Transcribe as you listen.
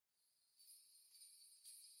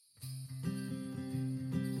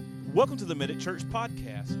Welcome to the Mid Church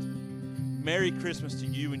Podcast. Merry Christmas to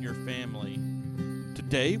you and your family.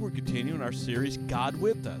 Today we're continuing our series, God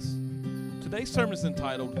With Us. Today's sermon is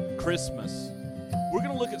entitled Christmas. We're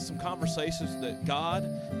going to look at some conversations that God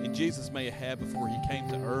and Jesus may have had before he came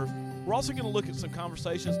to earth. We're also going to look at some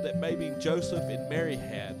conversations that maybe Joseph and Mary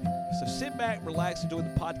had. So sit back, relax, enjoy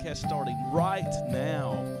the podcast starting right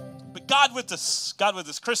now. But God with us,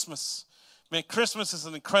 Christmas. Man, Christmas is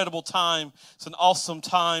an incredible time. It's an awesome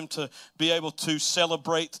time to be able to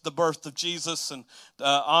celebrate the birth of Jesus and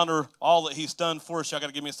honor all that he's done for us. Y'all got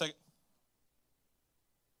to give me a second.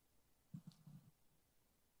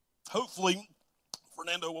 Hopefully,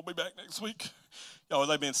 Fernando will be back next week. Y'all,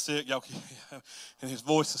 they've been sick. Y'all, and his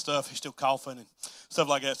voice and stuff, he's still coughing and stuff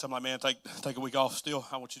like that. So I'm like, man, take a week off still.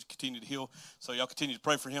 I want you to continue to heal. So y'all continue to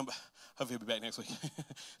pray for him, but hopefully he'll be back next week.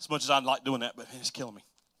 As much as I like doing that, but it's killing me.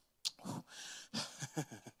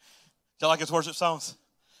 Y'all like his worship songs?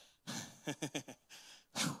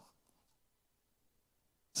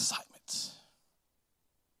 Excitement.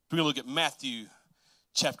 We're going to look at Matthew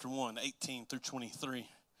chapter 1, 18 through 23. It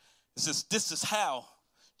says, this is how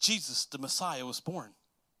Jesus the Messiah was born.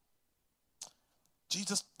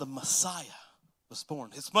 Jesus the Messiah was born.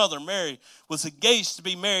 His mother, Mary, was engaged to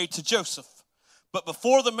be married to Joseph. But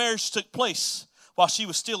before the marriage took place, while she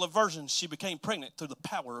was still a virgin, she became pregnant through the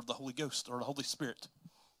power of the Holy Ghost or the Holy Spirit.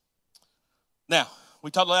 Now,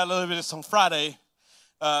 we talked a little bit of this on Friday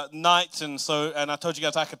night, and I told you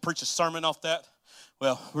guys I could preach a sermon off that.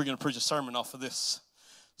 Well, we're going to preach a sermon off of this.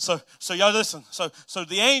 So y'all listen. So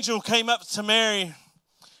the angel came up to Mary.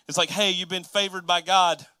 It's like, hey, you've been favored by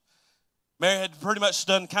God. Mary had pretty much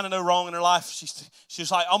done kind of no wrong in her life.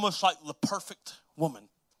 She's like almost like the perfect woman.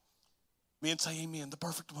 Men say amen, the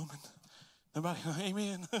perfect woman. Nobody,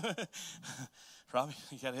 amen. Robbie,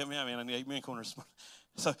 you got to help me out, man. I need amen corners.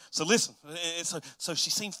 So listen. So she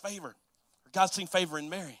seen favor. God seen favor in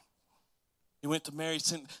Mary. He went to Mary,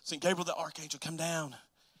 sent Gabriel the archangel, come down.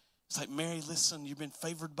 It's like, Mary, listen, you've been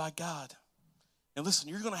favored by God. And listen,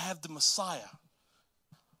 you're going to have the Messiah.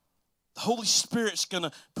 The Holy Spirit's going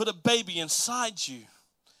to put a baby inside you.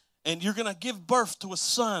 And you're going to give birth to a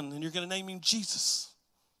son, and you're going to name him Jesus.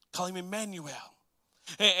 Call him Emmanuel.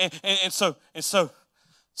 And so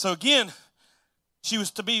again, she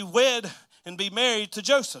was to be wed and be married to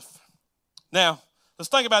Joseph. Now, let's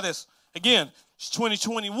think about this. Again, it's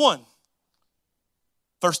 2021.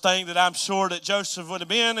 First thing that I'm sure that Joseph would have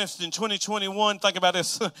been is in 2021. Think about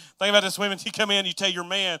this. Think about this, women. You come in, you tell your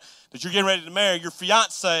man that you're getting ready to marry your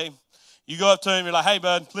fiance. You go up to him, you're like, hey,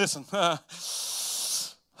 bud, listen. I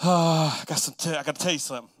got to tell you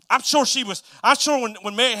something. I'm sure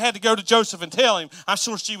when Mary had to go to Joseph and tell him, I'm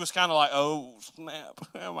sure she was kind of like, oh, snap.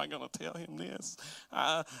 How am I going to tell him this?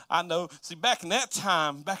 I know. See, back in that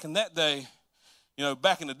time, back in that day,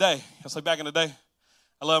 back in the day, I say back in the day,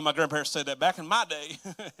 I love my grandparents said that. Back in my day,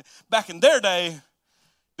 back in their day,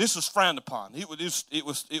 this was frowned upon. It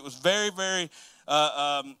was very, very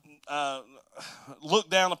looked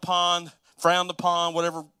down upon, frowned upon,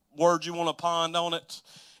 whatever word you want to pond on it.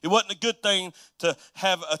 It wasn't a good thing to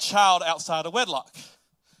have a child outside of wedlock.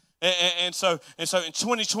 And so in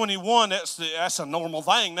 2021, that's a normal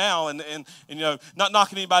thing now. And not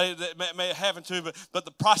knocking anybody that may have to, but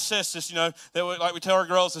the process is, that like we tell our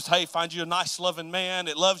girls is, hey, find you a nice, loving man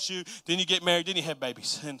that loves you. Then you get married. Then you have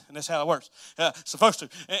babies. And that's how it works. Supposed to.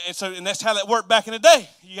 And that's how that worked back in the day.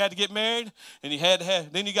 You had to get married, and you had to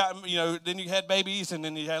have, then you had babies, and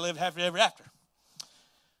then you had to live happily ever after.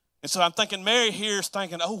 And so I'm thinking Mary here is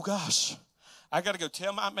thinking, oh, gosh, I got to go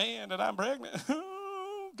tell my man that I'm pregnant.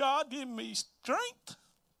 God, give me strength.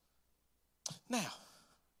 Now,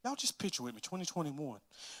 y'all just picture with me, 2021. You're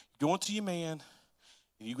going to your man,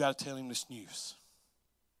 and you got to tell him this news.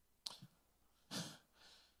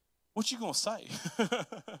 What you going to say?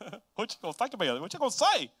 What you going to think about it? What you going to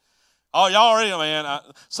say? Oh, y'all already know, man.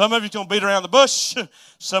 Some of you's going to beat around the bush.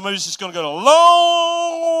 Some of you's just going to go a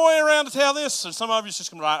long way around to tell this. And some of you's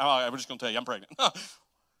just going to write, oh, we're just going to tell you I'm pregnant.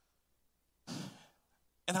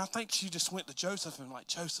 And I think she just went to Joseph and like,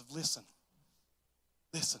 Joseph, listen.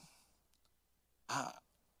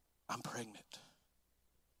 I'm pregnant.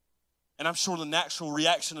 And I'm sure the natural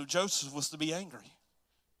reaction of Joseph was to be angry.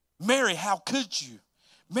 Mary, how could you?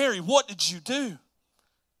 Mary, what did you do?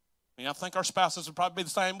 I think our spouses would probably be the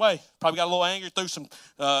same way. Probably got a little angry, threw some,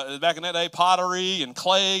 back in that day, pottery and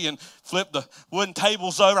clay and flipped the wooden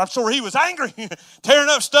tables over. I'm sure he was angry, tearing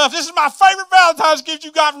up stuff. This is my favorite Valentine's gift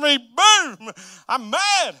you got for me. Boom! I'm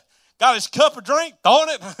mad. Got his cup of drink, throwing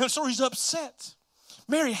it. I'm sure he's upset.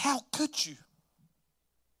 Mary, how could you?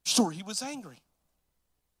 Sure, he was angry.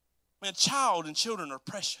 Man, child and children are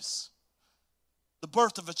precious. The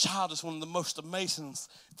birth of a child is one of the most amazing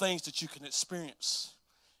things that you can experience.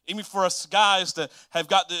 Even for us guys that have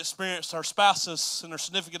got to experience our spouses and our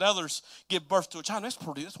significant others give birth to a child, it's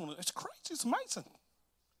crazy, it's amazing.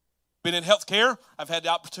 Been in healthcare, I've had the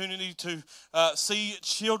opportunity to see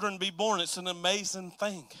children be born. It's an amazing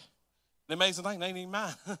thing. An amazing thing, they ain't even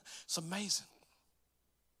mine. It's amazing.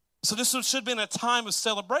 So this should have been a time of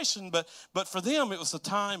celebration, but for them it was a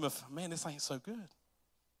time of, man, this ain't so good.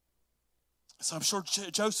 So I'm sure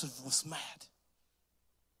Joseph was mad. It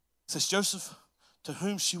says Joseph, to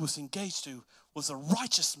whom she was engaged to, was a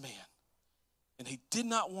righteous man. And he did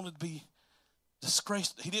not want to be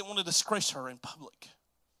disgraced. He didn't want to disgrace her in public.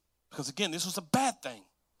 Because again, this was a bad thing.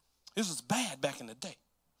 This was bad back in the day.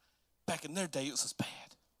 Back in their day, it was bad.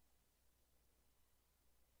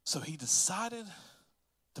 So he decided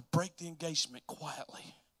to break the engagement quietly.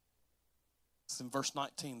 It's in verse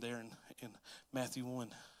 19 there in Matthew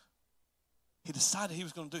 1. He decided he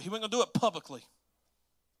was going to do it. He wasn't going to do it publicly.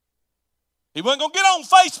 He wasn't going to get on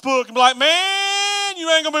Facebook and be like, man, you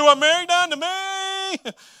ain't going to be what Mary done to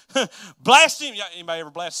me. Blast him. Anybody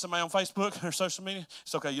ever blast somebody on Facebook or social media?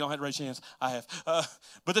 It's okay. You don't have to raise your hands. I have.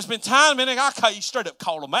 But there's been times, man, I straight up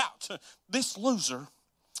called them out. This loser,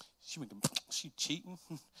 she cheating.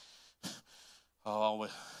 Oh,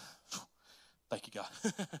 thank you, God.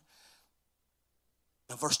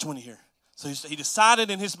 Now, verse 20 here. So he decided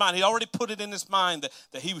in his mind, he already put it in his mind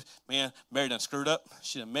that he was, man, Mary done screwed up.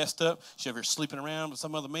 She done messed up. She over here sleeping around with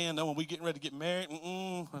some other man. No, when we getting ready to get married,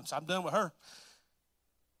 I'm done with her.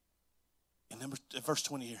 And verse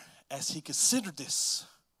 20 here. As he considered this,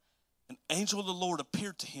 an angel of the Lord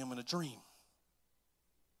appeared to him in a dream.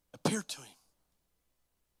 Appeared to him.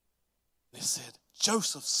 And he said,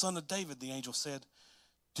 Joseph, son of David, the angel said,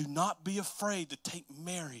 do not be afraid to take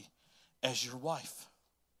Mary as your wife.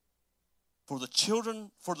 For the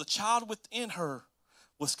child within her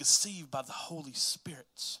was conceived by the Holy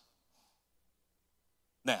Spirit.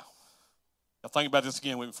 Now, I'll think about this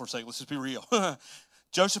again with me for a second. Let's just be real.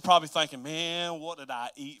 Joseph probably thinking, man, what did I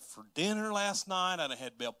eat for dinner last night? I done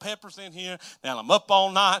had bell peppers in here. Now I'm up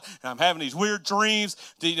all night, and I'm having these weird dreams.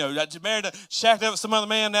 Married, shacked up with some other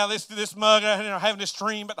man. Now this mug, having this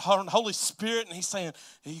dream about the Holy Spirit, and he's saying,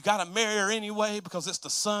 you got to marry her anyway because it's the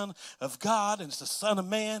Son of God and it's the Son of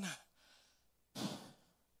Man.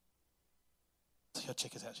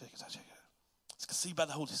 Check it out. It's conceived by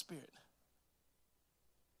the Holy Spirit.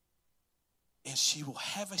 And she will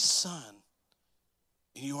have a son,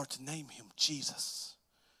 and you are to name him Jesus,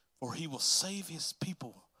 for he will save his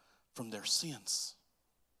people from their sins.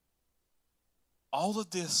 All of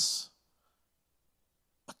this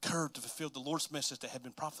occurred to fulfill the Lord's message that had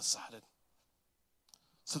been prophesied.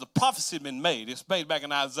 So the prophecy had been made. It's made back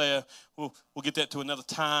in Isaiah. We'll get that to another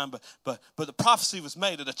time. But the prophecy was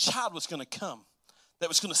made that a child was going to come that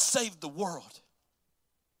was going to save the world.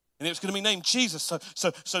 And it was going to be named Jesus.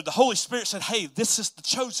 So the Holy Spirit said, hey, this is the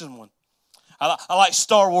chosen one. I like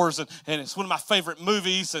Star Wars, and it's one of my favorite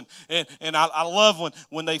movies. And I love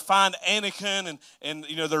when they find Anakin and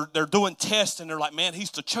they're doing tests, and they're like, man,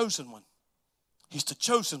 he's the chosen one. He's the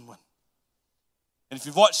chosen one. And if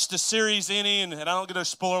you've watched the series and I don't get those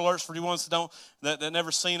spoiler alerts for you ones that never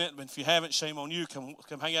seen it, but if you haven't, shame on you. Come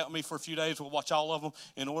hang out with me for a few days. We'll watch all of them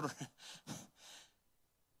in order.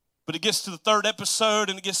 But it gets to the third episode,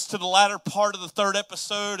 and it gets to the latter part of the third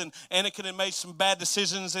episode, and Anakin had made some bad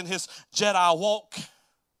decisions in his Jedi walk,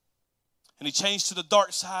 and he changed to the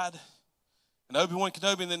dark side. And Obi-Wan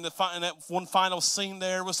Kenobi, and then in that one final scene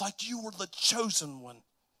there was like, you were the chosen one.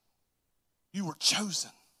 You were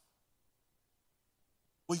chosen.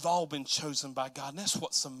 We've all been chosen by God, and that's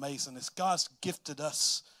what's amazing is God's gifted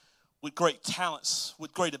us with great talents,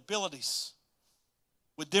 with great abilities,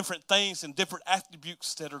 with different things and different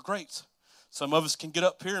attributes that are great. Some of us can get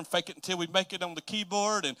up here and fake it until we make it on the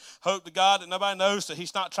keyboard and hope to God that nobody knows that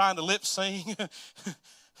he's not trying to lip sing.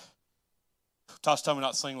 Tosh told me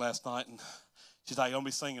not to sing last night, and she's like, you're going to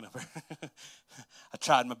be singing up here. I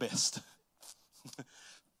tried my best.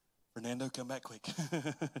 Fernando, come back quick.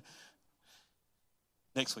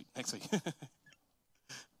 Next week.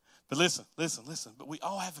 But listen. But we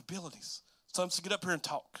all have abilities. Some's to get up here and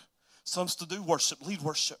talk. Some's to do worship, lead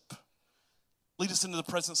worship. Lead us into the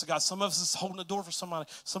presence of God. Some of us is holding the door for somebody.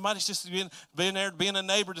 Somebody's just being there, being a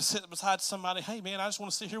neighbor to sit beside somebody. Hey, man, I just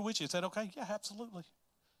want to sit here with you. Is that okay? Yeah, absolutely.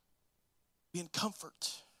 Be in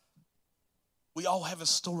comfort. We all have a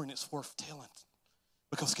story, and it's worth telling.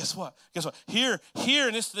 Because guess what? Here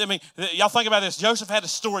in this, y'all think about this. Joseph had a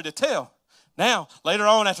story to tell. Now, later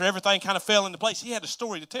on, after everything kind of fell into place, he had a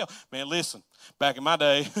story to tell. Man, listen, back in my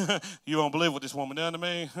day, you won't believe what this woman done to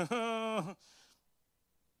me.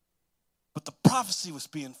 But the prophecy was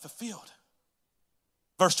being fulfilled.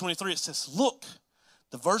 Verse 23, it says, look,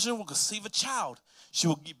 the virgin will conceive a child. She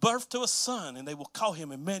will give birth to a son, and they will call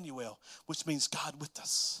him Emmanuel, which means God with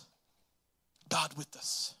us. God with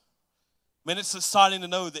us. Man, it's exciting to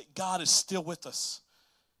know that God is still with us.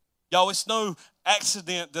 Y'all, it's no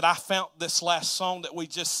accident that I found this last song that we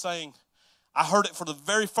just sang. I heard it for the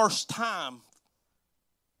very first time.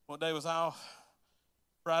 What day was I off?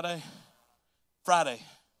 Friday?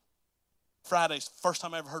 Friday's the first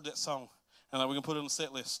time I ever heard that song. And we're going to put it on the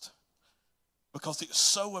set list. Because it's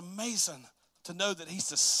so amazing to know that he's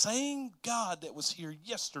the same God that was here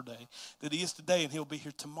yesterday that he is today, and he'll be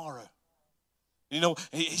here tomorrow. You know,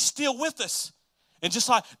 he's still with us. And just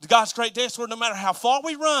like God's great dance word, no matter how far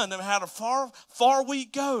we run, no matter how far we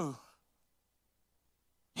go,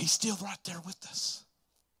 he's still right there with us.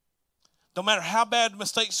 No matter how bad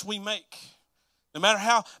mistakes we make, no matter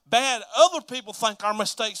how bad other people think our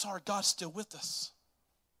mistakes are, God's still with us.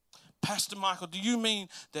 Pastor Michael, do you mean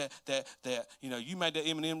that you made that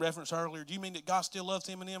Eminem reference earlier? Do you mean that God still loves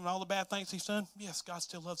Eminem and all the bad things he's done? Yes, God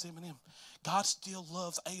still loves Eminem. God still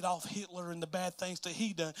loves Adolf Hitler and the bad things that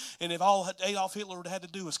he done. And if all Adolf Hitler would have had to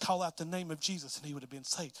do was call out the name of Jesus, and he would have been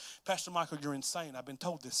saved. Pastor Michael, you're insane. I've been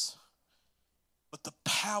told this. But the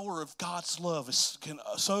power of God's love can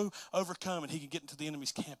so overcome, and he can get into the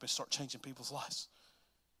enemy's camp and start changing people's lives.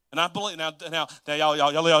 And I believe now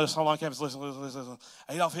y'all just on campus. Listen.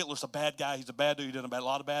 Adolf Hitler's a bad guy. He's a bad dude. He done a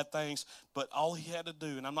lot of bad things. But all he had to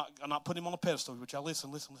do, and I'm not putting him on a pedestal, but y'all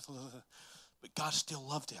listen. But God still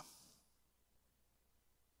loved him.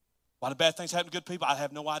 Why do bad things happen to good people? I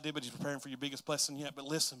have no idea, but he's preparing for your biggest blessing yet. But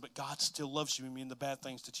listen, but God still loves you in the bad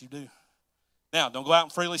things that you do. Now, don't go out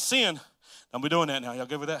and freely sin. Don't be doing that now. Y'all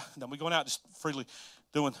good with that? Don't be going out just freely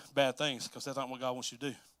doing bad things, because that's not what God wants you to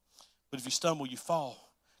do. But if you stumble, you fall.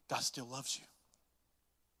 God still loves you.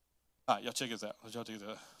 All right, y'all check this out. Y'all check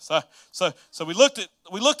this out. So we looked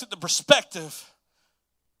at the perspective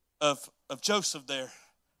of Joseph there,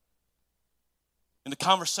 and the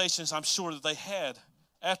conversations I'm sure that they had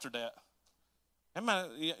after that.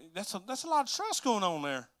 That's a lot of trust going on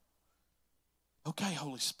there. Okay,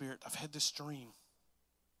 Holy Spirit, I've had this dream.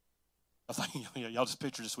 I think y'all just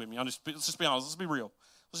picture this with me. Let's just be honest. Let's be real.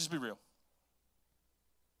 Let's just be real.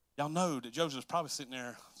 Y'all know that Joseph was probably sitting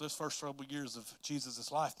there those first several years of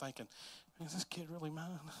Jesus' life thinking, is this kid really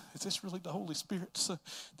mine? Is this really the Holy Spirit? So,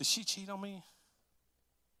 did she cheat on me?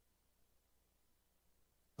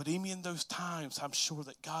 But even in those times, I'm sure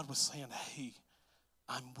that God was saying, hey,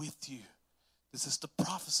 I'm with you. This is the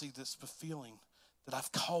prophecy that's fulfilling, that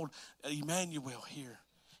I've called Emmanuel here.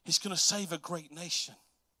 He's going to save a great nation.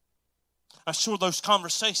 I'm sure those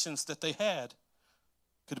conversations that they had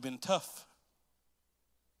could have been tough.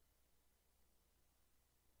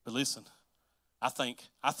 But listen, I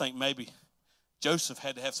think maybe Joseph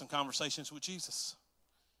had to have some conversations with Jesus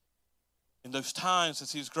in those times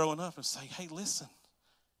as he was growing up and say, hey, listen,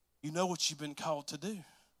 you know what you've been called to do.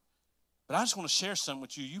 But I just want to share something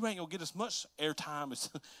with you. You ain't going to get as much airtime as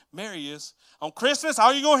Mary is. On Christmas,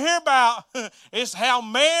 all you're going to hear about is how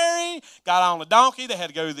Mary got on a donkey. They had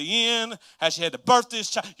to go to the inn, how she had to birth this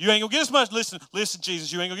child. You ain't going to get as much, listen,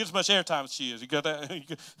 Jesus, you ain't going to get as much airtime as she is. You got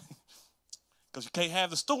that? Because you can't have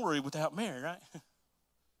the story without Mary, right?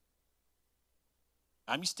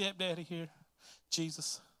 I'm your stepdaddy here,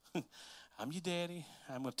 Jesus. I'm your daddy.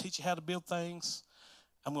 I'm going to teach you how to build things.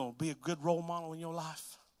 I'm going to be a good role model in your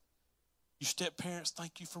life. Your step-parents,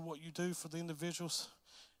 thank you for what you do for the individuals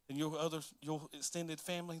and your extended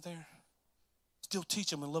family there. Still teach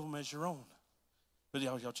them and love them as your own. But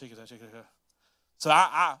y'all check it out. So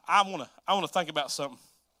I want to think about something.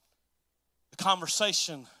 The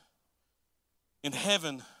conversation in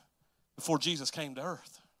heaven before Jesus came to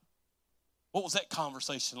earth. What was that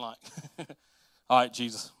conversation like? All right,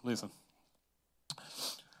 Jesus, listen.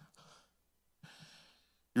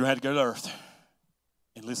 You're going to have to go to earth.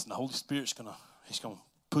 And listen, the Holy Spirit's he's going to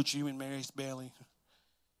put you in Mary's belly.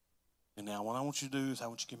 And now what I want you to do is I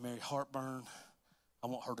want you to give Mary heartburn. I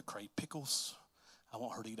want her to crave pickles. I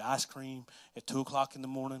want her to eat ice cream at 2 o'clock in the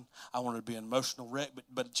morning. I want her to be an emotional wreck.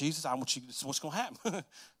 But Jesus, I want you, this is what's going to happen.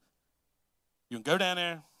 You can go down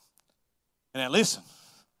there and now listen.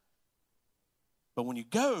 But when you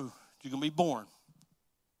go, you're going to be born.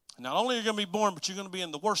 And not only are you going to be born, but you're going to be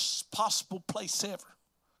in the worst possible place ever.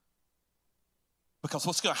 Because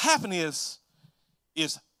what's going to happen is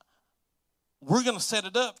we're going to set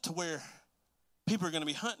it up to where people are going to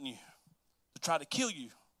be hunting you to try to kill you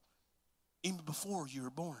even before you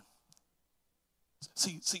were born.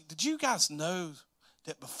 See, did you guys know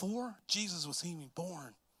that before Jesus was even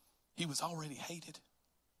born, he was already hated?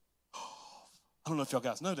 I don't know if y'all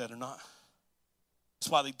guys know that or not. That's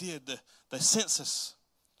why they did the census.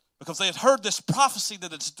 Because they had heard this prophecy that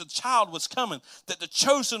the child was coming, that the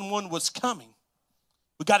chosen one was coming.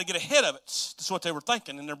 We got to get ahead of it. That's what they were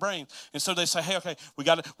thinking in their brain. And so they say, hey, okay, we're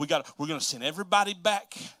going to send everybody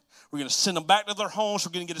back. We're going to send them back to their homes.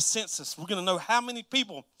 We're going to get a census. We're going to know how many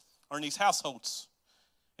people are in these households.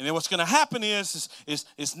 And then what's going to happen is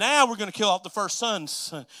now we're going to kill off the first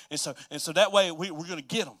sons. And so that way we're going to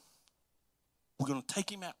get them. We're going to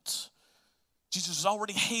take him out. Jesus was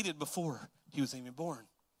already hated before he was even born.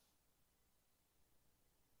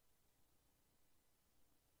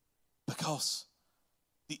 Because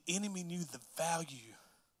the enemy knew the value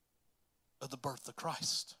of the birth of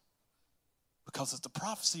Christ. Because if the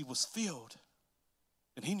prophecy was filled,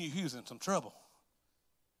 then he knew he was in some trouble.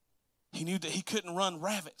 He knew that he couldn't run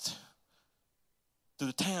rabbit through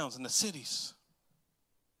the towns and the cities.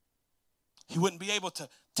 He wouldn't be able to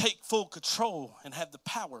take full control and have the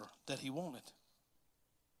power that he wanted.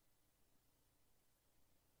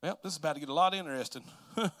 Well, this is about to get a lot interesting.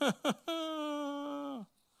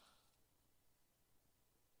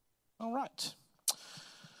 All right.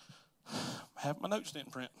 I have my notes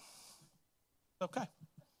didn't print. Okay.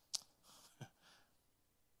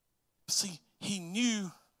 See, he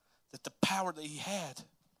knew that the power that he had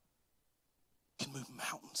can move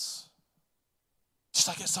mountains. Just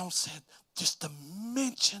like that song said, just the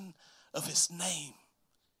mention of his name.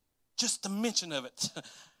 Just the mention of it.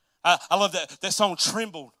 I love that song,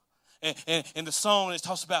 Trembled. And the song, it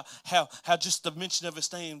talks about how just the mention of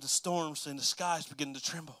his name, the storms and the skies begin to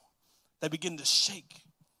tremble. They begin to shake.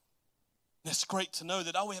 And it's great to know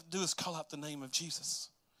that all we have to do is call out the name of Jesus.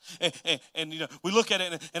 And we look at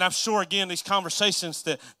it, and I'm sure, again, these conversations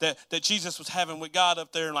that Jesus was having with God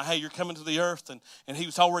up there, and like, hey, you're coming to the earth, and he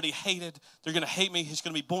was already hated. They're going to hate me. He's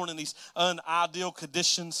going to be born in these unideal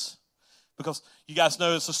conditions. Because you guys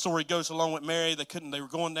know as the story goes along with Mary, they were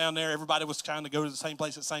going down there. Everybody was trying to go to the same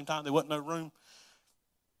place at the same time. There wasn't no room.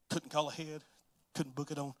 Couldn't call ahead. Couldn't book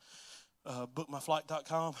it on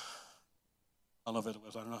bookmyflight.com. I don't know if it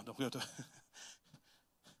was or not. Don't go to.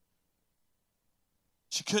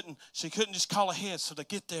 She couldn't just call ahead, so they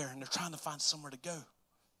get there and they're trying to find somewhere to go.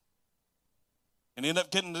 And end up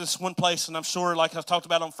getting to this one place, and I'm sure, like I talked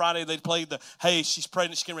about on Friday, they played hey, she's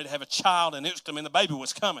pregnant, she's getting ready to have a child, and the baby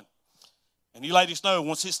was coming. And you ladies know,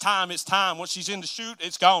 once it's time, it's time. Once she's in the chute,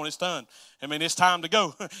 it's gone, it's done. I mean, it's time to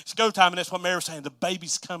go. It's go time, and that's what Mary was saying. The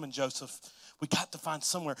baby's coming, Joseph. We got to find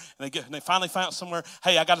somewhere. And they finally found somewhere.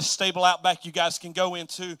 Hey, I got a stable out back you guys can go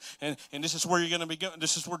into, and this is where you're going to be going.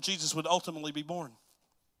 This is where Jesus would ultimately be born.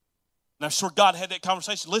 And I'm sure God had that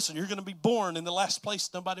conversation. Listen, you're going to be born in the last place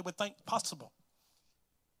nobody would think possible.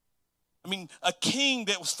 I mean, a king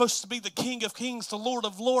that was supposed to be the King of Kings, the Lord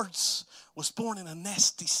of Lords, was born in a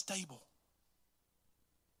nasty stable.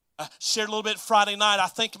 I shared a little bit Friday night. I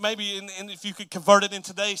think maybe and if you could convert it in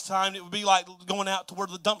today's time, it would be like going out to where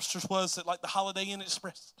the dumpsters was at like the Holiday Inn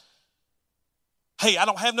Express. Hey, I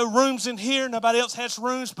don't have no rooms in here. Nobody else has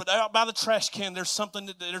rooms, but out by the trash can, there's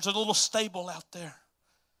a little stable out there.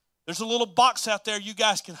 There's a little box out there you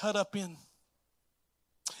guys can hut up in.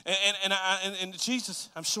 And Jesus,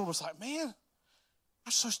 I'm sure, was like, man,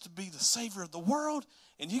 I'm supposed to be the Savior of the world,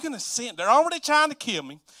 and you're going to sin. They're already trying to kill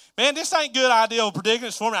me. Man, this ain't good idea of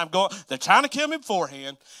predicting for me. They're trying to kill me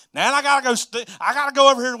beforehand. Now I got to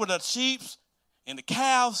go over here with the sheep and the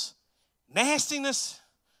cows. Nastiness.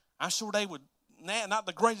 I'm sure they would, not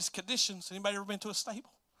the greatest conditions. Anybody ever been to a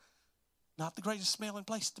stable? Not the greatest smelling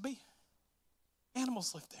place to be.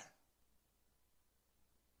 Animals live there.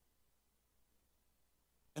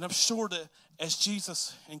 And I'm sure that as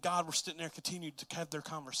Jesus and God were sitting there, continued to have their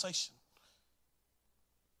conversation.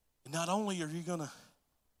 And not only are you going to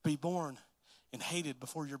be born and hated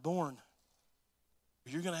before you're born,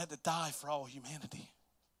 but you're going to have to die for all humanity.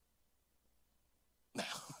 Now,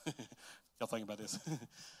 y'all think about this.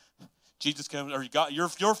 Jesus comes, or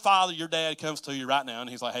your father, your dad comes to you right now, and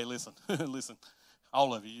he's like, hey, listen, listen,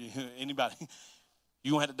 all of you, anybody,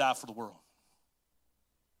 you're going to have to die for the world.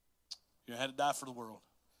 You're going to have to die for the world.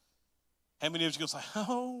 How many of you going to say,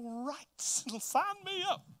 all right, sign me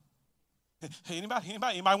up? Hey, anybody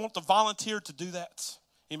want to volunteer to do that?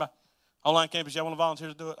 Anybody? Online campus, y'all want to volunteer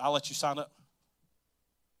to do it? I'll let you sign up.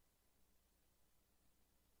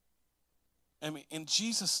 I mean, and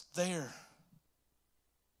Jesus there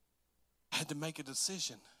had to make a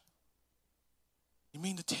decision. You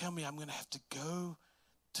mean to tell me I'm going to have to go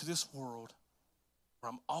to this world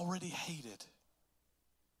where I'm already hated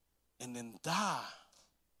and then die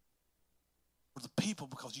for the people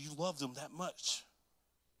because you love them that much?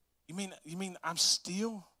 You mean I'm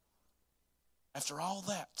still, after all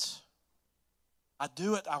that, I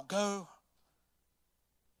do it, I'll go,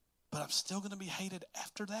 but I'm still going to be hated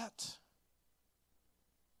after that.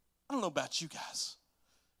 I don't know about you guys,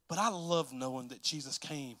 but I love knowing that Jesus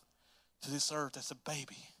came to this earth as a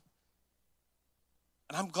baby.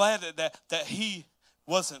 And I'm glad that he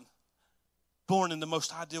wasn't born in the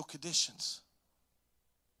most ideal conditions.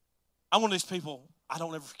 I'm one of these people, I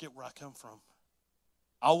don't ever forget where I come from.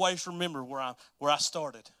 I always remember where I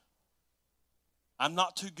started. I'm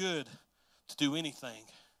not too good to do anything.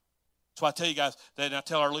 That's why I tell you guys that, and I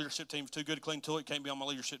tell our leadership team, if too good to clean toilet, can't be on my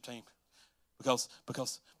leadership team. Because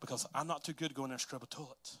I'm not too good to go in there and scrub a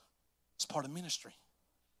toilet. It's part of ministry.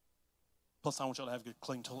 Plus, I want y'all to have a good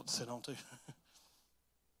clean toilet to sit on too.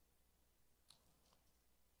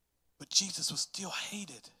 But Jesus was still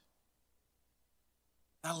hated.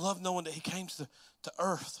 And I love knowing that he came to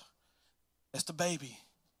earth as the baby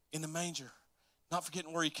in the manger, not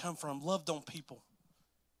forgetting where he come from, loved on people.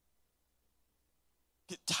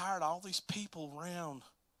 Get tired of all these people around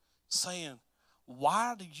saying,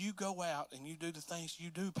 why do you go out and you do the things you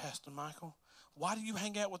do, Pastor Michael? Why do you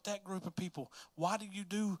hang out with that group of people? Why do you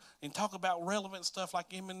do and talk about relevant stuff like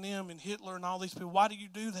Eminem and Hitler and all these people? Why do you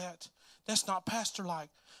do that? That's not pastor-like.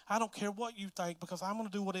 I don't care what you think, because I'm going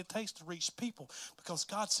to do what it takes to reach people, because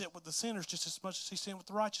God sat with the sinners just as much as he sat with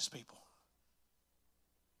the righteous people.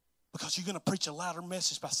 Because you're going to preach a louder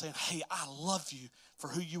message by saying, hey, I love you for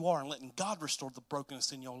who you are, and letting God restore the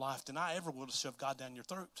brokenness in your life than I ever would have shoved God down your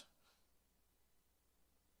throat.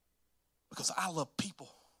 Because I love people.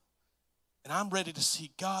 And I'm ready to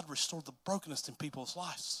see God restore the brokenness in people's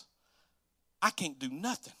lives. I can't do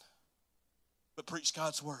nothing but preach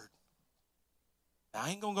God's word. Now, I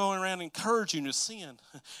ain't going to go around and encourage you to sin.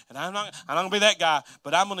 And I'm not going to be that guy,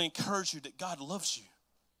 but I'm going to encourage you that God loves you.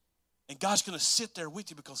 And God's going to sit there with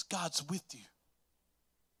you because God's with you.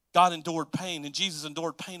 God endured pain, and Jesus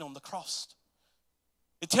endured pain on the cross.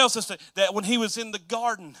 It tells us that when he was in the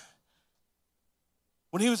garden,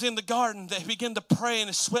 that he began to pray and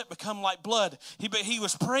his sweat become like blood. He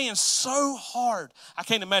was praying so hard. I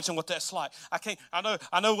can't imagine what that's like.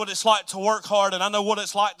 I know what it's like to work hard, and I know what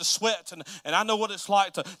it's like to sweat, and I know what it's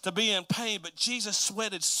like to be in pain. But Jesus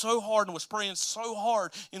sweated so hard and was praying so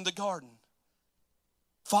hard in the garden.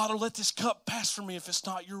 Father, let this cup pass from me if it's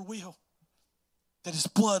not your will. That his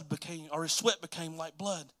sweat became like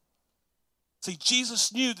blood. See,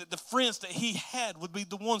 Jesus knew that the friends that he had would be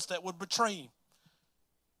the ones that would betray him.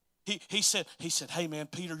 He said, hey man,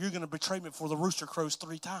 Peter, you're going to betray me before the rooster crows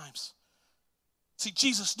 3 times. See,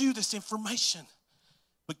 Jesus knew this information.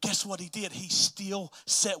 But guess what he did? He still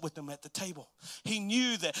sat with them at the table. He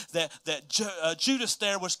knew that Judas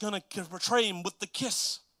there was going to betray him with the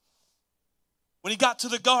kiss. When he got to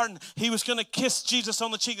the garden, he was going to kiss Jesus on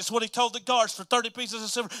the cheek. That's what he told the guards for 30 pieces of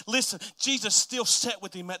silver. Listen, Jesus still sat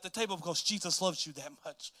with him at the table because Jesus loves you that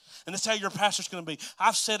much. And that's how your pastor's going to be.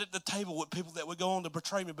 I've sat at the table with people that would go on to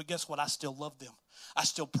betray me, but guess what? I still love them. I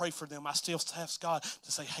still pray for them. I still ask God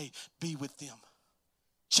to say, hey, be with them.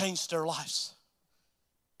 Change their lives.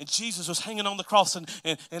 And Jesus was hanging on the cross, and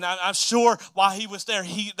I'm sure while he was there,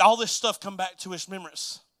 all this stuff come back to his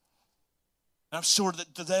remembrance. And I'm sure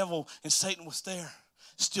that the devil and Satan was there,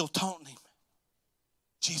 still taunting him.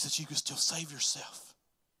 Jesus, you can still save yourself.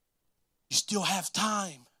 You still have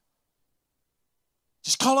time.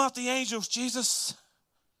 Just call out the angels, Jesus.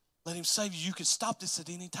 Let him save you. You can stop this at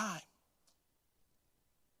any time.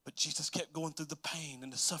 But Jesus kept going through the pain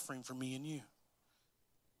and the suffering for me and you.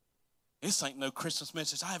 This ain't no Christmas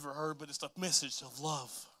message I ever heard, but it's the message of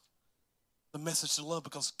love. The message of love,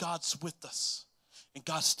 because God's with us and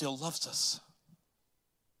God still loves us.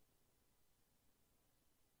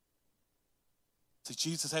 See,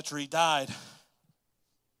 Jesus, after he died,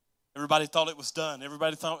 everybody thought it was done.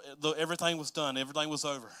 Everybody thought everything was done. Everything was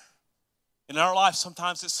over. In our life,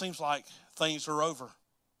 sometimes it seems like things are over.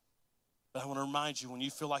 But I want to remind you, when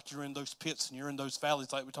you feel like you're in those pits and you're in those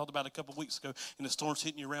valleys like we talked about a couple of weeks ago, and the storm's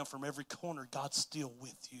hitting you around from every corner, God's still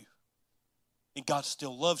with you. And God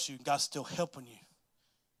still loves you, and God's still helping you.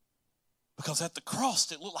 Because at the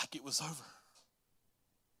cross, it looked like it was over.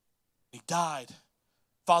 He died.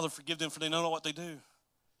 Father, forgive them, for they don't know what they do.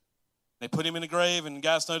 They put him in the grave, and you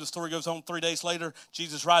guys know the story goes on. 3 days later,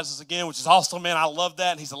 Jesus rises again, which is awesome, man. I love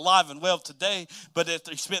that. And he's alive and well today. But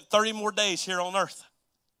he spent 30 more days here on earth.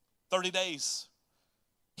 30 days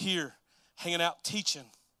here, hanging out, teaching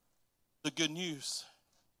the good news.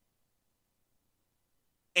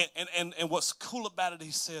 And what's cool about it,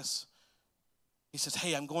 he says,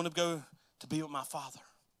 hey, I'm going to go to be with my Father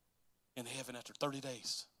in heaven after 30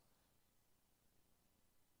 days.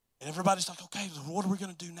 And everybody's like, okay, what are we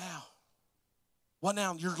going to do now? What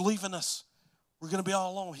now? You're leaving us. We're going to be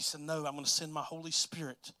all alone. He said, no, I'm going to send my Holy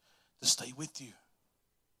Spirit to stay with you.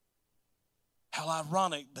 How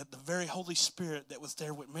ironic that the very Holy Spirit that was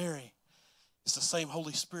there with Mary is the same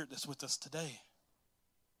Holy Spirit that's with us today.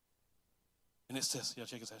 And it says,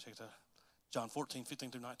 check it out. John 14,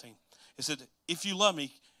 15 through 19. It said, if you love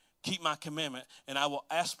me, keep my commandment, and I will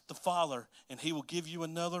ask the Father, and he will give you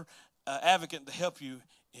another advocate to help you,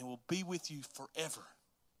 and will be with you forever,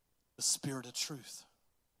 the Spirit of truth.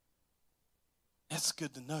 That's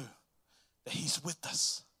good to know that he's with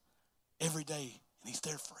us every day, and he's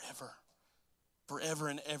there forever. Forever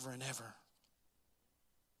and ever and ever.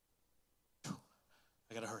 Whew.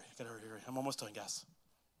 I gotta hurry. I'm almost done, guys.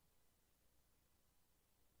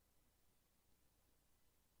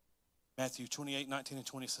 Matthew 28, 19 and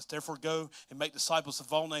 20 says, therefore go and make disciples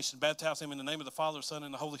of all nations, baptize them in the name of the Father, Son,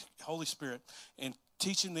 and the Holy Spirit, and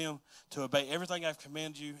teaching them to obey everything I've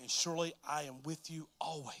commanded you, and surely I am with you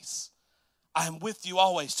always. I am with you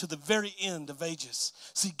always to the very end of ages.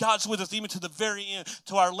 See, God's with us even to the very end.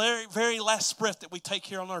 To our very last breath that we take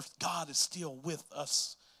here on earth, God is still with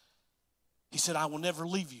us. He said, I will never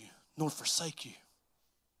leave you nor forsake you.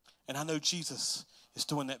 And I know Jesus is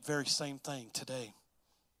doing that very same thing today.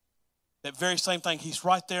 That very same thing. He's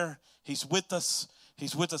right there. He's with us.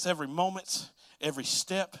 He's with us every moment, every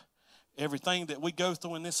step, everything that we go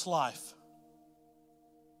through in this life.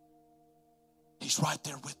 He's right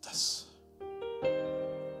there with us.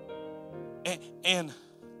 And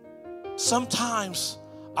sometimes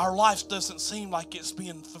our life doesn't seem like it's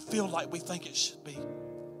being fulfilled like we think it should be.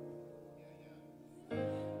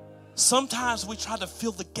 Sometimes we try to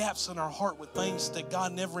fill the gaps in our heart with things that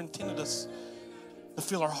God never intended us to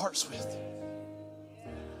fill our hearts with.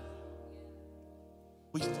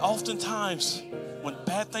 We oftentimes, when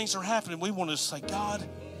bad things are happening, we want to say, God,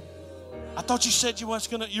 I thought you said you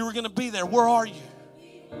were gonna be there. Where are you?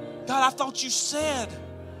 God, I thought you said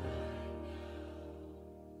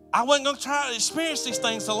I wasn't going to try to experience these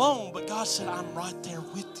things alone, but God said, I'm right there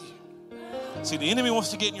with you. See, the enemy wants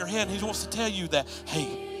to get in your head, and he wants to tell you that,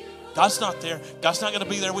 hey, God's not there. God's not going to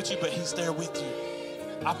be there with you, but he's there with you.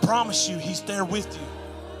 I promise you, he's there with you.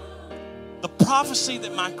 The prophecy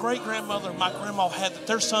that my great-grandmother and my grandma had that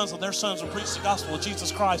their sons and their sons would preach the gospel of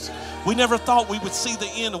Jesus Christ, we never thought we would see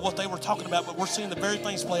the end of what they were talking about, but we're seeing the very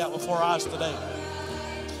things play out before our eyes today.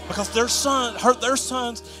 Because their sons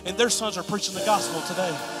and their sons are preaching the gospel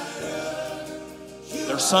today.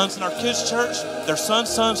 Their sons in our kids' church, their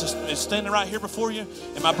son's is standing right here before you,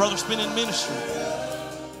 and my brother's been in ministry.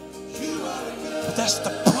 But that's the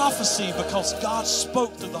prophecy because God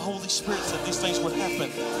spoke through the Holy Spirit that these things would happen.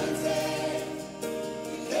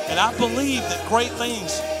 And I believe that great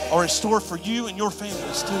things are in store for you and your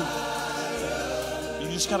families too. You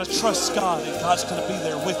just got to trust God, and God's going to be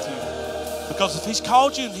there with you. Because if he's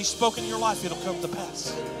called you and he's spoken in your life, it'll come to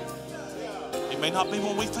pass. It may not be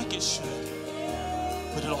when we think it should,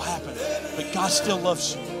 but it'll happen. But God still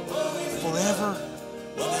loves you forever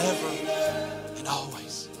and ever and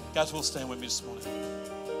always. Guys, will stand with me this morning.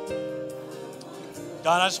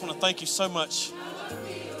 God, I just want to thank you so much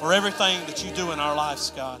for everything that you do in our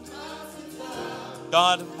lives, God.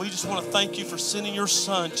 God, we just want to thank you for sending your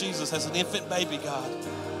son, Jesus, as an infant baby, God.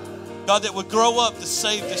 God, that would grow up to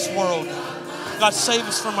save this world. God, save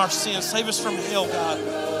us from our sins. Save us from hell, God.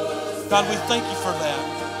 God, we thank you for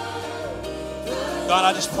that. God,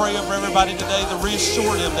 I just pray over everybody today to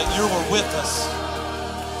reassure them that you are with us.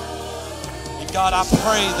 And God, I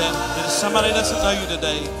pray that if somebody doesn't know you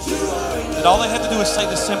today, that all they have to do is say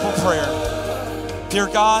this simple prayer. Dear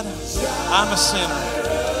God, I'm a sinner.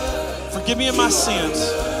 Forgive me of my sins.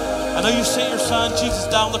 I know you sent your son, Jesus,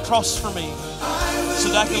 down the cross for me so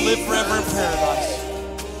that I can live forever in paradise.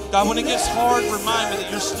 God, when it gets hard, remind me that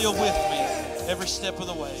you're still with me every step of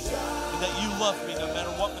the way and that you love me no matter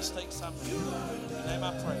what mistakes I make. In your name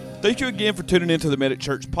I pray. Thank you again for tuning into the Medic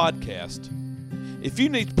Church podcast. If you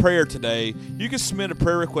need prayer today, you can submit a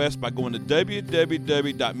prayer request by going to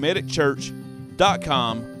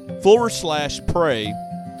www.medicchurch.com/pray.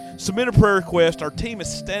 Submit a prayer request. Our team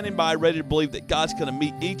is standing by ready to believe that God's going to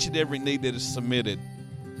meet each and every need that is submitted.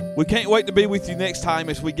 We can't wait to be with you next time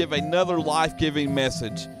as we give another life-giving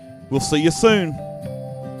message. We'll see you soon.